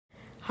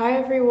Hi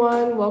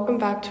everyone, welcome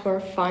back to our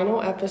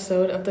final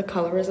episode of the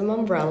Colorism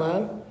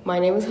Umbrella. My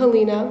name is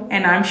Helena.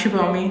 And I'm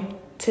Shibomi.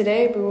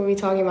 Today we will be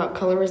talking about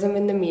colorism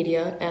in the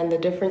media and the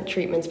different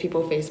treatments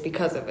people face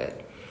because of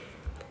it.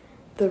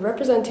 The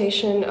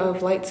representation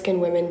of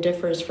light-skinned women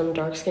differs from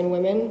dark-skinned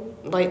women.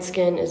 Light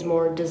skin is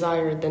more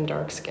desired than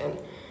dark skin.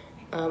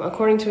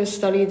 According to a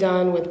study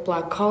done with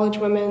Black college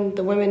women,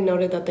 the women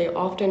noted that they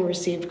often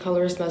received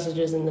colorist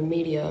messages in the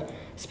media,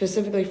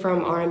 specifically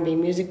from R&B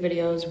music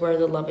videos where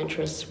the love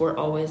interests were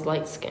always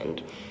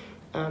light-skinned.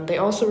 They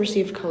also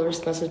received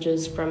colorist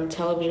messages from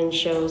television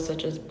shows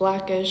such as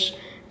Blackish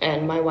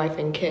and My Wife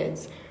and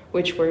Kids,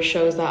 which were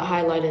shows that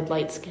highlighted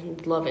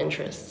light-skinned love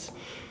interests.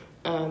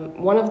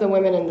 One of the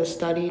women in the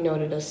study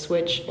noted a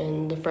switch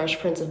in The Fresh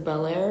Prince of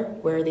Bel-Air,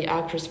 where the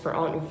actress for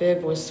Aunt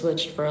Viv was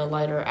switched for a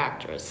lighter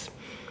actress.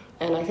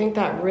 And I think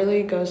that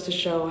really goes to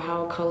show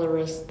how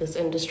colorist this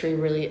industry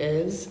really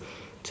is,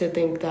 to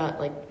think that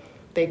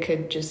they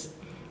could just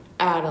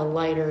add a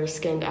lighter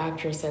skinned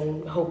actress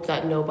and hope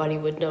that nobody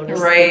would notice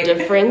the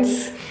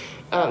difference.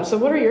 So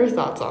what are your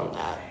thoughts on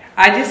that?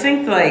 I just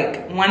think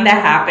when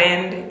that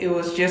happened, it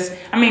was just,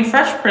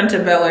 Fresh Prince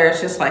of Bel-Air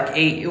is just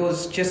it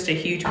was just a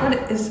huge,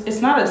 is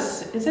it a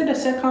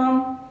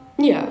sitcom?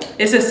 Yeah.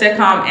 It's a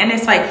sitcom, and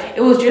it's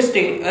it was just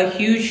a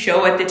huge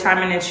show at the time,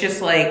 and it's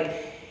just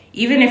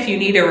even if you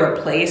need to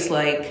replace,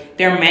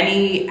 there are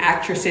many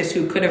actresses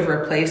who could have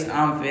replaced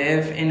Aunt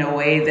Viv in a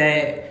way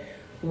that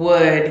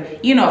would,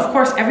 of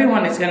course,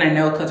 everyone is going to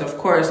know because, of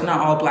course, not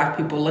all Black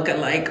people look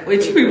alike,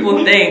 which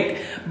people think.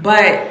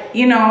 But,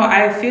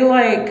 I feel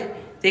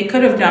like they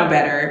could have done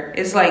better.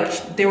 It's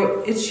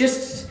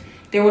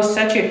there was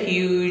such a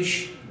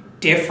huge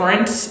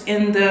difference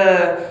in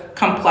the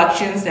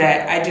complexions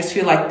that I just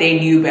feel like they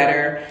knew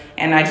better.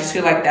 And I just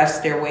feel like that's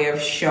their way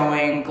of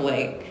showing,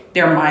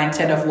 their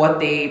mindset of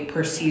what they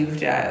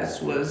perceived as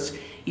was,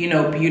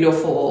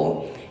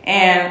 beautiful.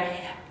 And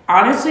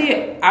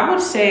honestly, I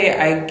would say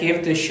I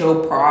give the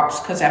show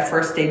props because at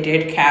first they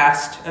did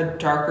cast a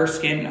darker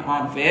skinned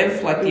Aunt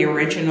Viv, the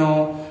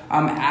original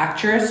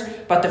actress.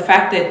 But the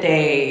fact that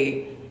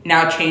they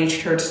now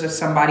changed her to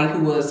somebody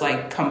who was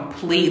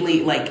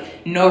completely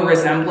no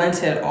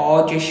resemblance at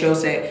all just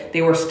shows that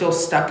they were still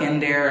stuck in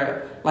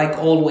their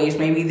old ways.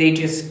 Maybe they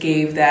just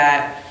gave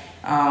that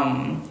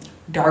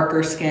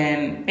darker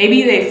skin.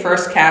 Maybe they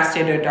first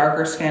casted a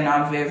darker skin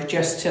on Viv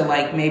just to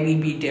maybe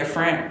be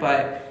different,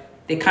 but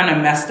they kind of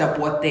messed up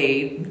what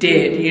they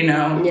did,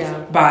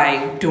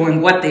 by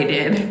doing what they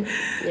did.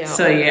 Yeah.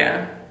 So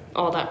yeah,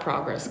 all that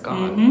progress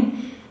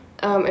gone.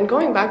 Mm-hmm. And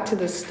going back to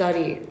the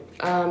study,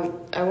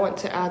 I want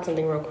to add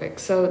something real quick.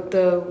 So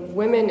the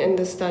women in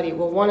the study,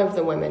 one of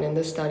the women in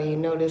the study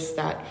noticed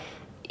that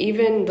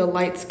even the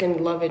light-skinned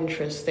love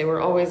interests, they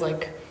were always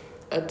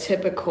a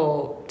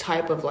typical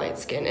type of light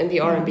skin in the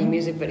R&B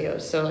music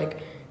videos. So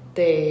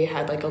they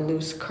had a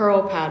loose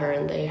curl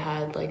pattern, they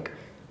had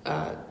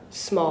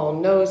small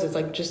noses,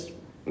 just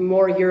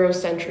more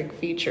Eurocentric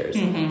features.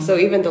 So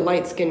even the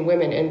light skinned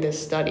women in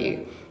this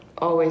study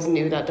always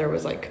knew that there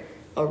was a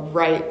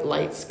right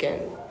light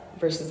skin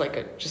versus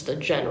just a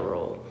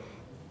general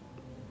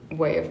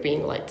way of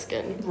being light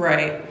skinned.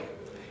 Right.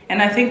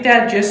 And I think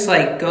that just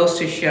goes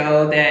to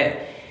show that,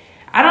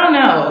 I don't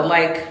know,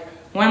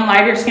 when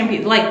lighter skin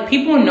people,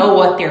 people know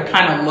what they're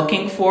kind of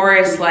looking for.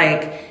 It's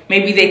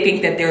maybe they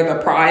think that they're the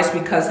prize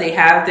because they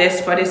have this,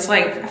 but it's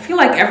I feel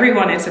like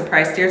everyone is a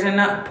prize. There's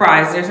enough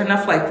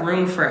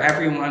room for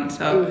everyone.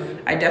 So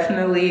I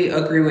definitely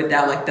agree with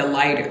that. The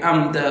light,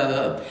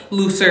 the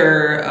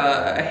looser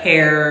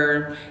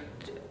hair,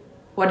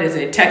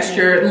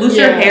 texture,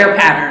 looser hair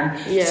pattern.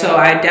 Yeah. So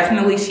I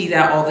definitely see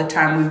that all the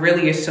time. We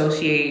really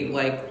associate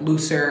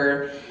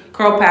looser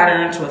curl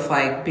patterns with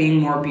being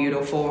more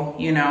beautiful,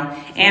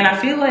 and I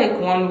feel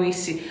when we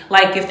see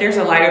if there's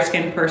a lighter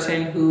skinned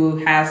person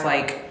who has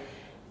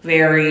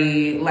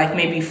very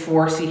maybe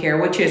 4C hair,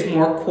 which is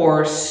more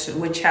coarse,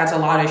 which has a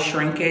lot of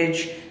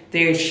shrinkage,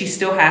 she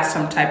still has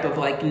some type of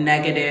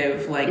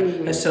negative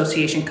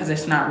association because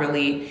it's not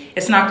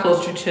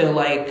closer to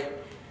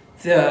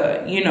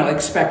the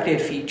expected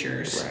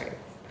features. Right.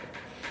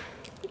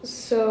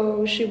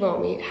 So,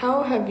 Shibomi,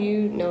 how have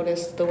you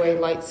noticed the way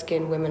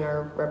light-skinned women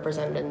are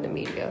represented in the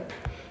media?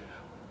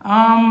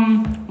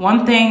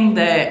 One thing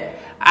that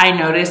I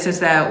noticed is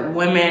that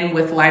women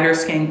with lighter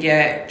skin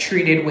get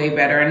treated way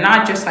better. And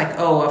not just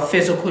a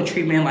physical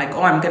treatment,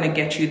 I'm going to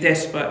get you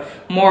this, but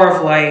more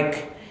of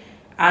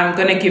I'm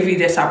going to give you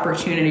this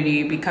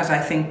opportunity because I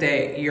think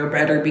that you're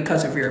better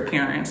because of your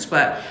appearance.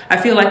 But I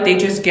feel they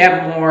just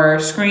get more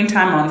screen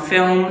time on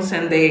films,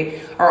 and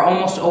they are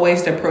almost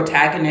always the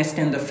protagonist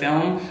in the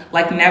film.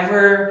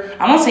 Never,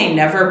 I won't say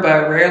never,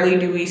 but rarely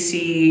do we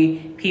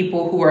see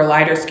people who are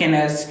lighter skinned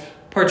as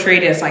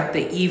portrayed as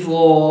the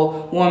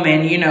evil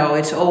woman.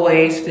 It's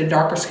always the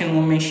darker skinned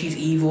woman. She's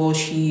evil.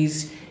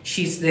 She's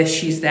this,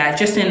 she's that,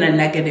 just in a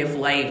negative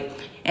light.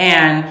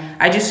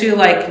 And I just feel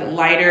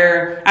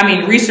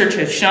research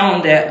has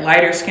shown that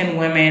lighter skinned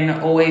women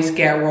always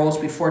get roles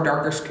before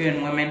darker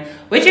skinned women,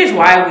 which is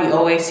why we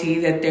always see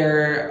that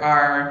there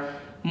are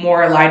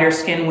more lighter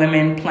skinned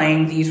women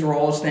playing these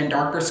roles than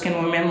darker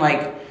skinned women.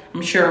 Like,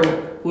 I'm sure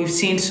we've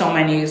seen so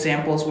many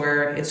examples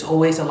where it's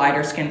always a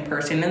lighter skinned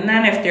person. And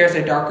then if there's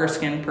a darker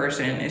skinned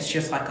person, it's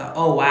just like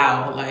oh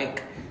wow,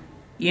 like,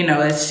 you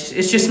know, it's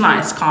just not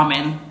as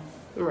common.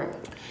 Right.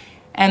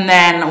 And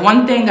then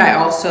one thing I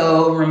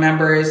also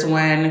remember is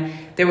when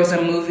there was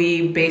a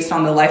movie based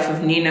on the life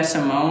of Nina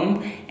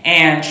Simone,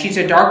 and she's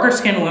a darker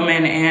skinned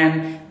woman,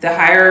 and the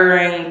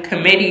hiring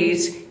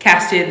committees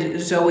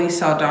casted Zoe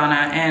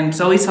Saldana, and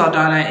Zoe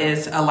Saldana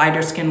is a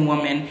lighter skinned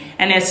woman.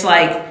 And it's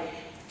like,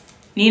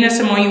 Nina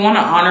Simone, you want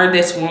to honor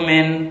this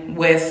woman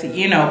with,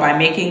 you know, by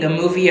making a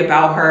movie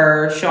about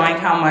her, showing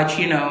how much,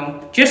 you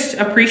know, just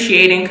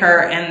appreciating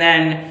her, and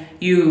then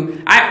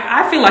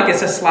I feel like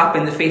it's a slap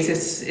in the face.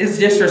 It's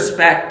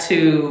disrespect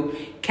to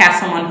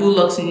cast someone who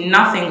looks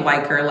nothing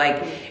like her.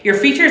 Like, your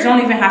features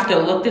don't even have to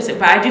look this,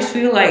 but I just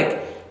feel like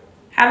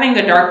having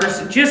a darker,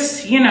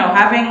 just, you know,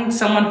 having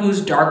someone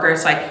who's darker,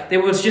 it's like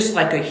there was just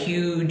like a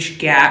huge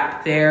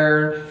gap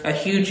there, a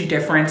huge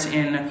difference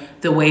in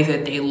the way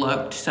that they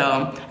looked.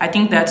 So I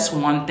think that's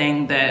one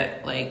thing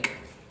that, like,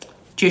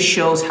 just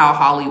shows how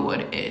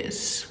Hollywood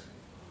is.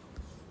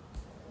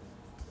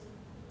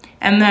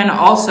 And then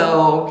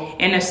also,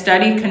 in a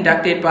study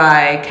conducted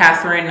by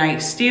Catherine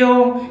Knight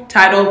Steele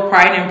titled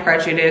Pride and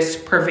Prejudice,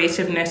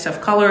 Pervasiveness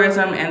of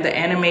Colorism, and the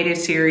animated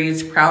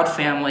series Proud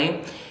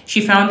Family,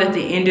 she found that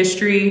the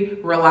industry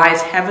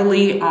relies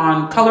heavily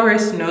on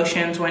colorist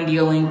notions when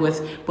dealing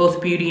with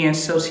both beauty and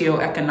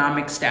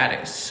socioeconomic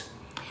status.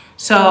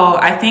 So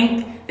I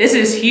think this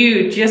is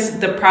huge.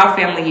 Just the Proud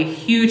Family,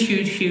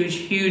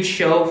 huge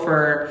show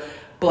for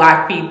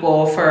Black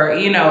people, for,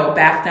 you know,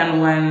 back then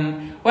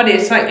when,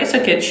 it's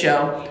a kid's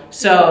show.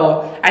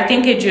 So I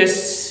think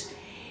it's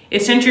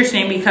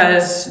interesting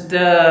because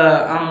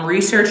the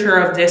researcher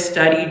of this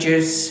study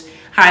just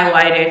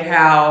highlighted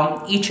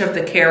how each of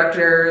the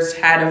characters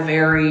had a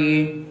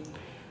very,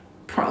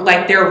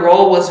 like, their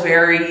role was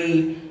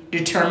very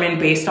determined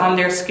based on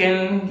their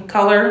skin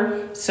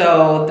color.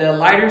 So the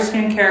lighter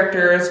skin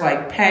characters,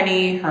 like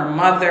Penny, her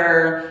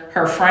mother,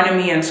 her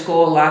frenemy in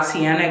school, La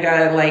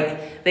Cienega,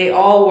 like, they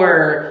all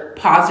were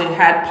positive,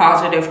 had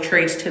positive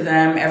traits to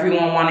them.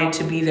 Everyone wanted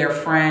to be their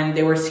friend.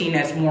 They were seen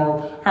as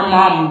more, her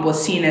mom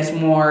was seen as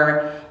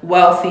more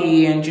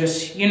wealthy and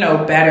just, you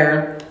know,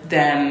 better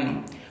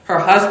than her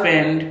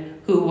husband,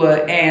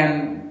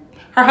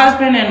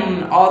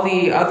 and all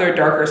the other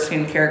darker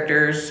skinned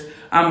characters.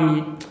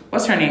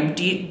 What's her name?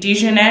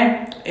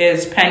 Dejanay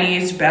is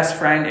Penny's best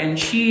friend, and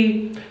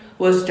she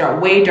was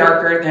way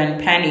darker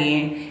than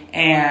Penny,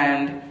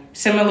 and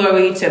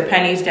similarly to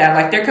Penny's dad,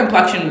 like, their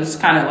complexion was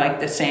kind of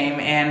like the same.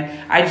 And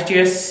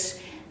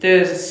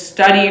the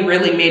study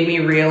really made me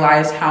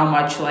realize how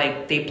much,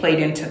 like, they played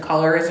into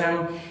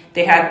colorism.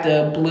 They had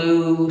the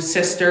blue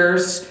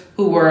sisters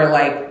who were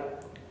like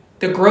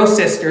the gross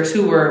sisters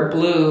who were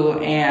blue,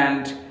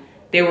 and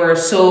they were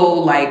so,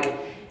 like,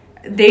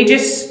 they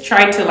just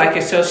tried to, like,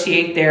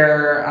 associate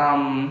their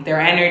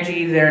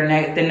energy,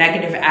 the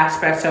negative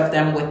aspects of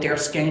them with their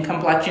skin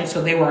complexion.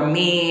 So they were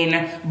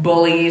mean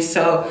bullies.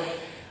 So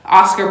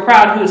Oscar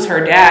Proud, who's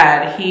her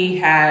dad, he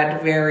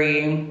had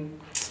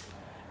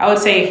I would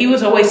say he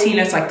was always seen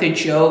as, like, the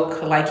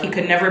joke. Like, he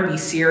could never be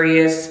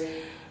serious.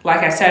 Like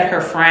I said,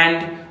 her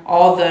friend,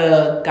 all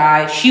the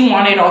guys, she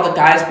wanted all the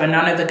guys, but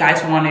none of the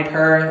guys wanted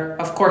her.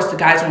 Of course, the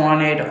guys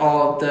wanted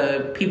all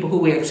the people who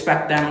we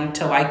expect them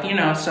to, like, you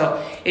know.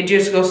 So it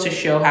just goes to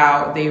show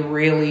how they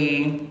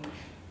really,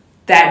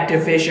 that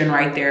division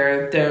right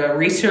there, the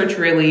research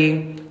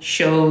really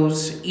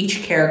shows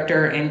each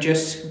character and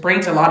just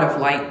brings a lot of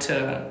light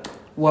to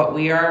what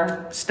we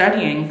are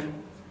studying.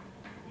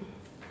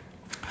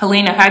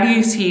 Helena, how do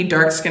you see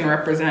dark skin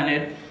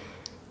represented?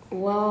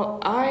 Well,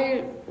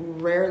 I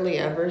rarely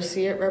ever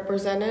see it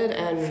represented,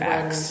 and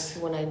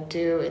when I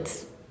do,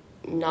 it's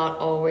not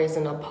always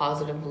in a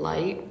positive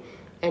light.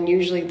 And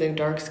usually the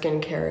dark skin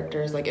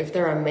characters, like, if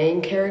they're a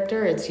main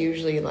character, it's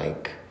usually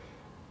like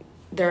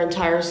their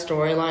entire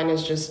storyline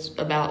is just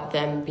about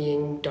them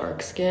being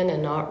dark skinned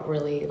and not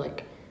really,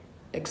 like,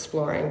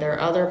 exploring their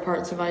other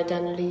parts of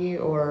identity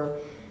or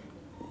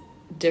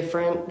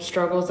different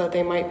struggles that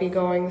they might be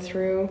going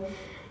through.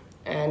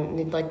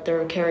 And, like,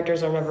 their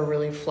characters are never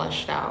really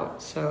fleshed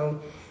out.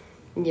 So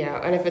yeah,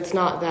 and if it's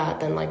not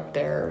that, then, like,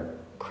 they're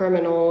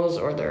criminals,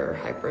 or they're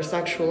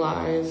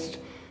hypersexualized,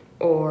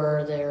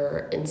 or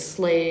they're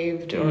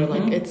enslaved, or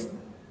like,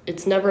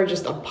 it's never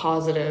just a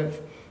positive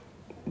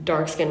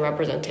dark skin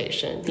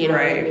representation, you know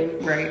what I mean?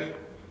 Right.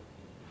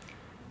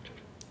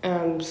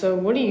 So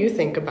what do you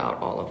think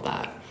about all of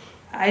that?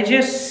 I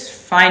just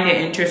find it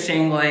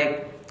interesting,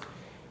 like,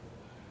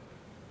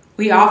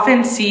 we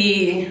often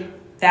see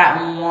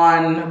that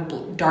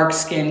one dark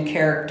skinned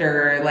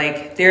character,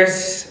 like,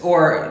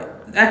 or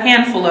a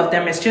handful of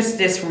them. It's just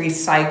this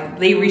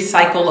they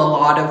recycle a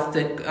lot of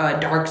the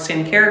dark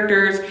skinned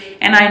characters,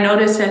 and I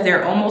notice that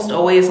they're almost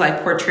always,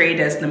 like, portrayed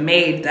as the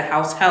maid, the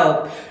house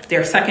help.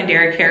 They're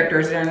secondary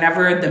characters. They're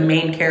never the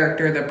main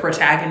character, the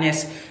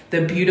protagonist,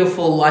 the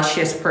beautiful,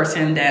 luscious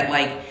person that,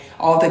 like,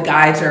 all the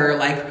guys are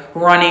like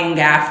running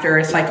after.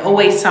 It's like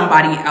always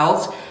somebody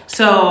else.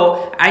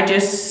 So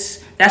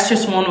that's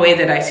just one way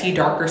that I see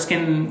darker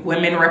skinned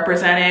women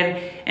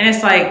represented. And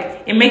it's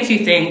like, it makes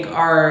you think,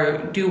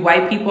 do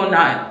white women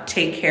not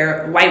take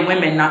care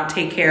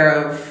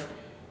of,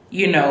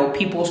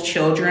 people's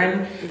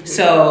children? Mm-hmm.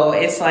 So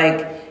it's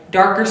like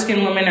darker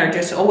skinned women are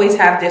just always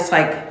have this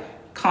like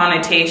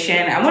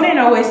connotation. I wouldn't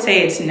always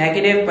say it's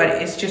negative,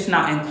 but it's just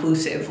not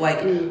inclusive.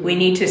 Like we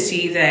need to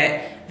see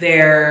that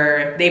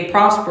they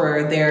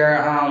prosper,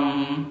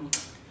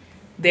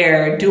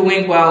 they're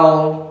doing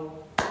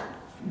well,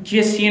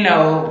 just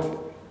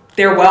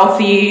they're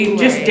wealthy, right.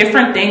 Just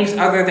different things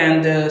other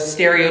than the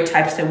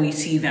stereotypes that we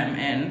see them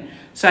in.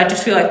 So I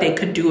just feel like they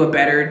could do a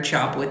better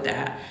job with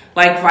that.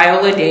 Like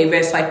Viola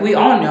Davis, like we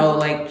all know,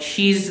 like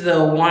she's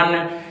the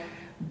one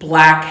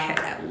Black,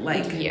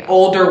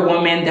 older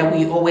woman that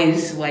we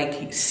always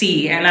like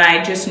see. And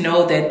I just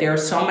know that there are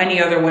so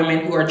many other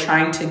women who are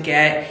trying to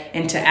get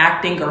into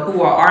acting or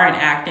who are in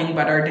acting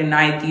but are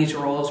denied these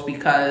roles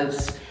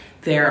because of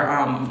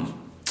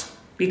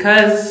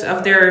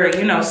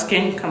their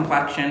skin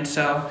complexion.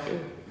 So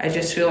I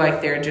just feel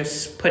like they're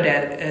just put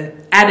at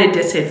a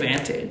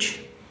disadvantage.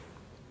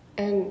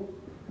 And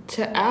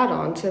to add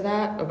on to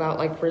that about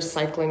like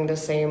recycling the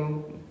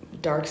same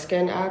dark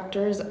skin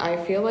actors, I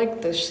feel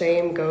like the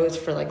same goes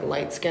for like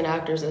light skin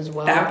actors as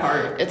well. That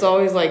part. It's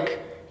always like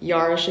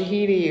Yara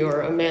Shahidi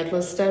or Amanda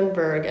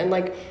Stenberg, and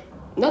like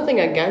nothing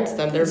against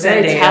them. They're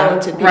very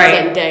talented people.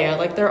 Right. Zendaya,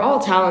 like they're all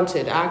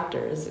talented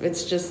actors.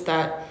 It's just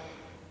that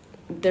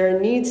there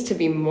needs to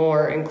be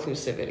more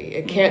inclusivity.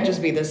 It can't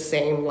just be the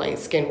same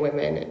light-skinned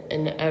women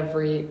in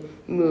every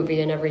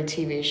movie and every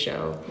TV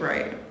show.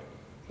 Right.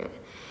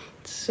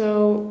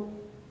 So,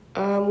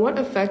 what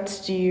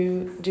effects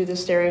do the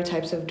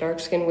stereotypes of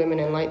dark-skinned women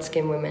and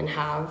light-skinned women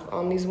have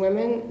on these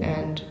women,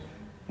 and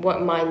what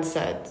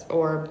mindset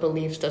or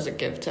beliefs does it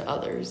give to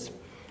others?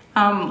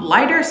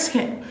 Lighter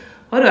skin.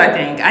 What do I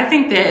think? I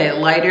think that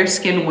lighter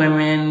skinned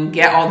women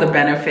get all the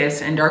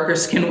benefits and darker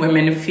skinned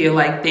women feel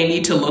like they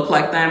need to look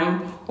like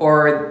them,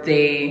 or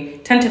they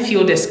tend to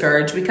feel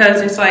discouraged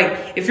because it's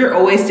like if you're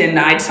always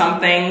denied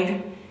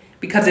something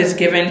because it's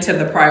given to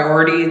the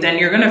priority, then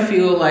you're going to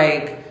feel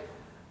like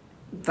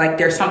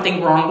there's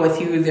something wrong with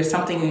you. There's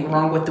something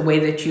wrong with the way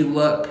that you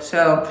look.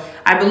 So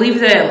I believe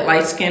that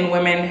light skinned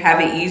women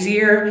have it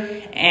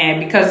easier, and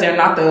because they're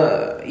not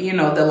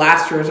the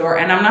last resort.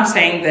 And I'm not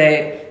saying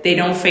that they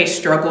don't face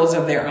struggles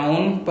of their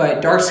own,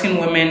 but dark-skinned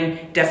women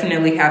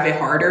definitely have it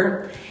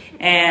harder.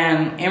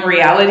 And in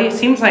reality, it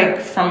seems like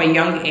from a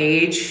young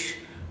age,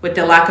 with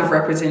the lack of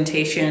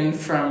representation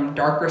from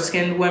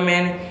darker-skinned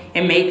women,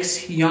 it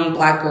makes young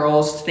Black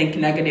girls think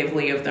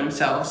negatively of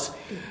themselves.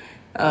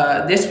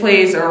 This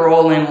plays a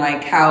role in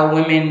like how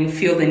women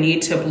feel the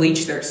need to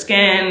bleach their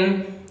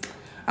skin.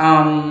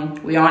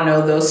 We all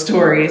know those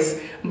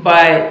stories,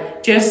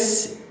 but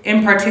just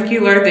in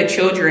particular, the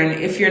children,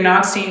 if you're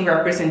not seeing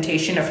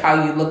representation of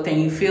how you look, then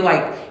you feel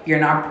like you're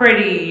not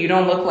pretty, you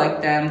don't look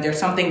like them, there's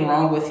something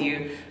wrong with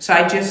you. So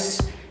I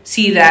just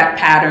see that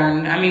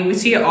pattern. I mean, we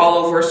see it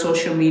all over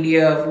social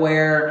media of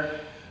where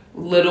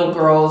little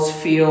girls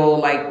feel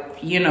like,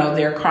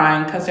 they're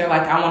crying because they're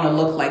like, I want to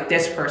look like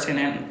this person.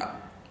 And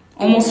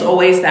almost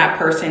always that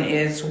person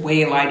is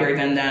way lighter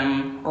than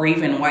them or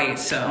even white.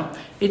 So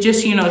it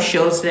just,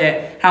 shows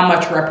that how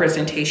much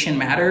representation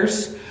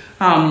matters.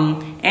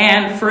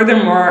 And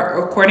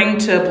furthermore, according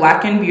to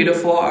Black and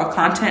Beautiful, a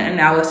content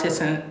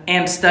analysis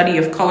and study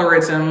of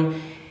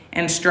colorism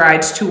and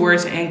strides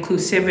towards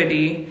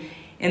inclusivity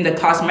in the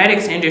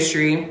cosmetics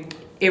industry,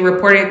 it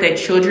reported that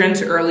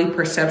children's early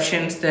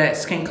perceptions that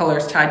skin color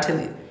is tied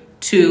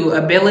to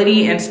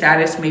ability and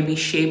status may be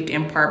shaped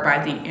in part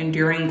by the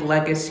enduring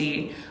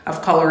legacy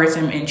of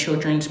colorism in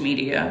children's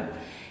media.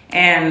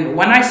 And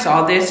when I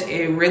saw this,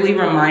 it really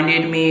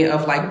reminded me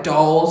of like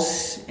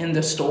dolls in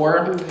the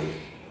store. Mm-hmm.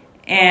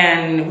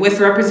 And with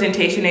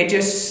representation, it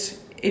just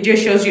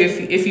shows you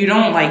if you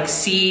don't like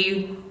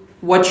see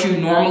what you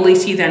normally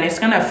see, then it's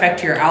going to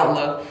affect your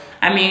outlook.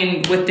 I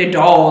mean, with the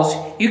dolls,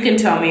 you can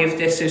tell me if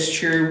this is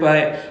true,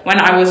 but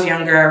when I was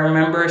younger, I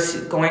remember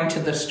going to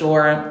the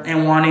store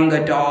and wanting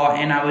a doll,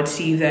 and I would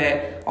see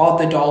that all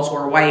the dolls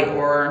were white,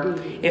 or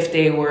if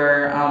they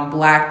were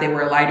Black, they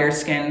were lighter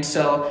skinned.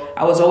 So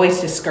I was always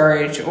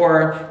discouraged.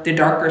 Or the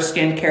darker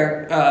skinned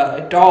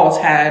dolls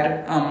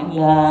had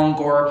long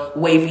or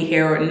wavy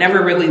hair. It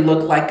never really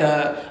looked like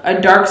a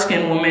dark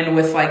skinned woman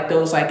with like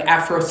those like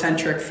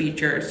Afrocentric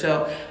features.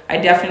 So I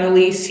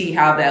definitely see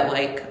how that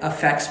like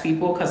affects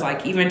people, because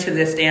like even to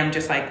this day, I'm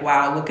just like,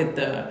 wow, look at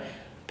the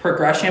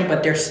progression,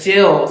 but there's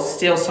still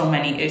so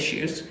many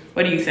issues.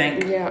 What do you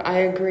think? Yeah, I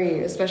agree,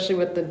 especially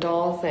with the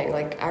doll thing.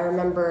 Like, I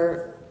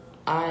remember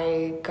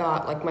I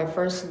got, like, my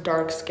first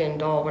dark-skinned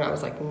doll when I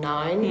was, like,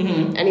 9.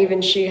 Mm-hmm. And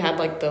even she had,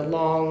 like, the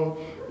long,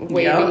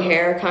 wavy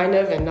hair, kind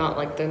of, and not,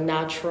 like, the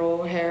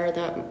natural hair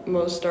that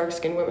most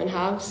dark-skinned women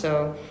have.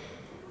 So,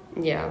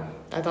 yeah,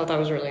 I thought that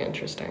was really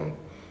interesting,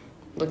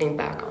 looking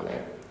back on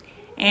it.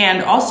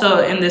 And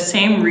also in the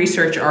same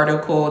research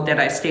article that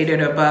I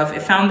stated above,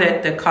 it found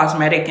that the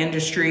cosmetic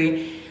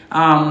industry,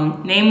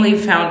 namely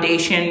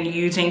foundation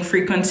using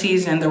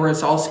frequencies, and the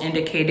results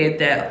indicated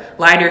that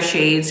lighter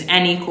shades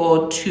N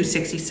equal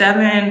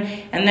 267,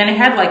 and then it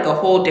had like a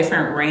whole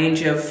different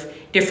range of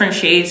different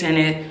shades, and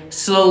it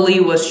slowly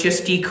was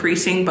just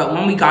decreasing. But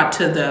when we got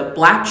to the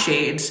black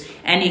shades,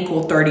 N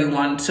equal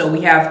 31, so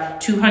we have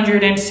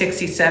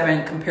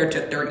 267 compared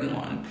to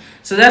 31.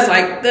 So that's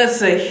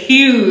a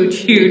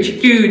huge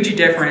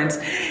difference.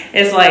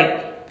 It's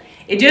like,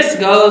 it just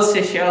goes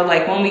to show,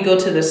 like, when we go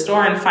to the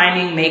store and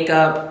finding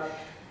makeup,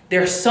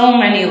 there's so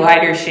many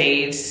lighter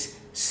shades,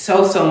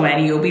 so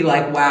many. You'll be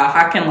like, wow,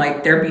 how can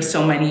like there be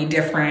so many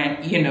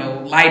different,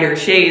 lighter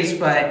shades?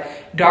 But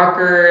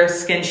darker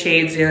skin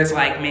shades, there's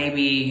like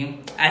maybe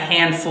a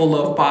handful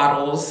of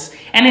bottles.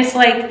 And it's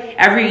like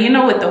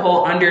with the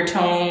whole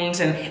undertones,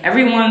 and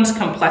everyone's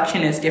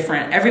complexion is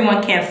different.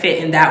 Everyone can't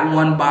fit in that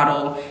one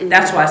bottle.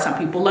 That's why some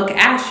people look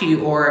ashy,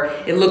 or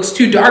it looks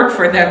too dark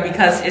for them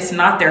because it's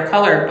not their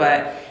color.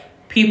 But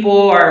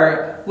people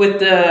are, with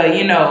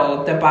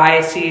the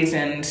biases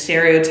and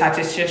stereotypes,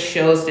 it just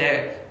shows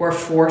that we're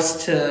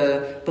forced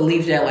to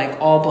believe that like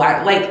all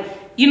black, like,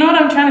 you know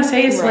what I'm trying to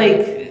say? It's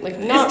right. Like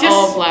not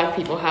all black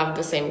people have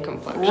the same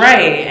complexion.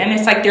 Right. And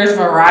it's like there's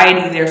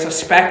variety, there's a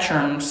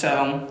spectrum.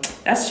 So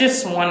that's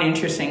just one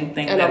interesting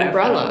thing. An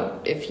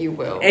umbrella, if you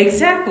will.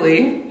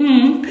 Exactly.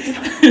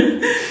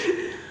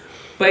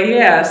 But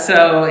yeah,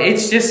 so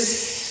it's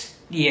just,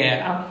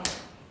 yeah.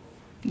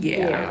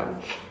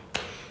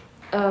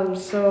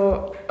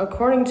 So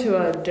according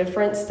to a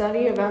different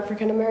study of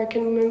African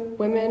American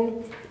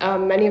women,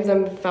 many of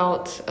them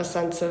felt a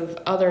sense of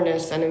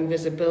otherness and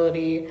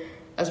invisibility,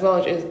 as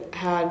well as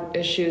had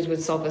issues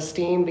with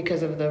self-esteem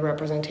because of the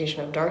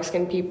representation of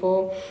dark-skinned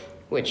people,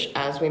 which,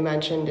 as we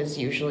mentioned, is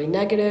usually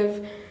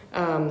negative.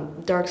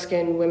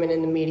 Dark-skinned women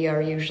in the media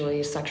are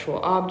usually sexual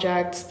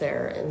objects,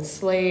 they're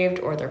enslaved,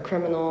 or they're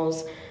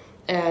criminals.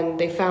 And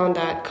they found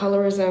that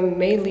colorism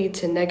may lead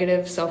to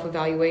negative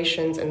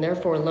self-evaluations and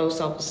therefore low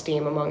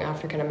self-esteem among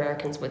African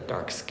Americans with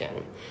dark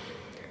skin.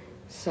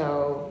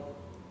 So,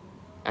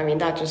 I mean,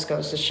 that just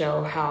goes to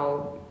show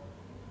how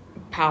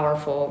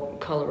powerful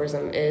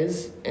colorism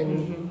is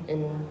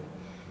in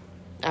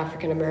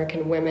African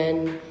American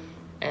women,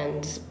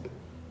 and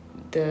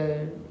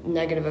the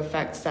negative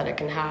effects that it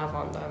can have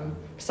on them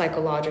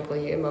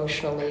psychologically,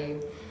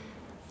 emotionally.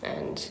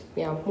 And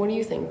yeah, what do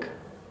you think?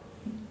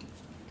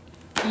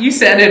 You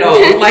said it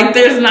all. Like,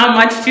 there's not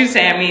much to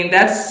say. I mean,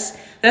 that's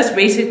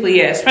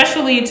basically it,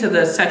 especially to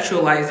the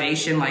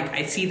sexualization. Like,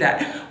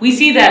 we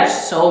see that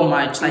so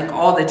much, like,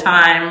 all the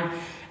time.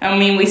 I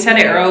mean, we said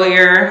it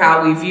earlier,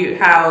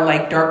 how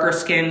like darker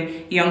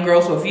skinned young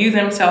girls will view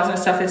themselves and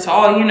stuff. It's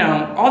all,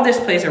 all this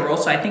plays a role.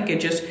 So I think it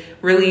just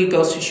really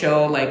goes to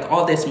show like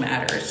all this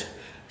matters.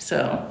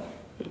 So.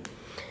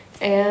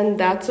 And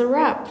that's a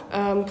wrap.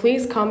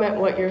 Please comment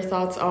what your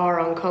thoughts are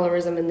on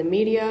colorism in the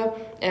media,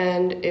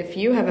 and if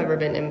you have ever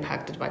been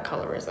impacted by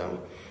colorism.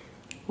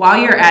 While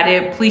you're at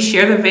it, please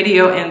share the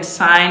video and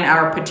sign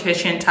our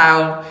petition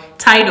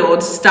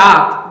titled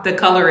 "Stop the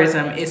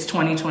Colorism It's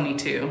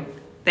 2022."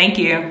 Thank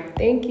you.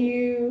 Thank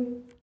you.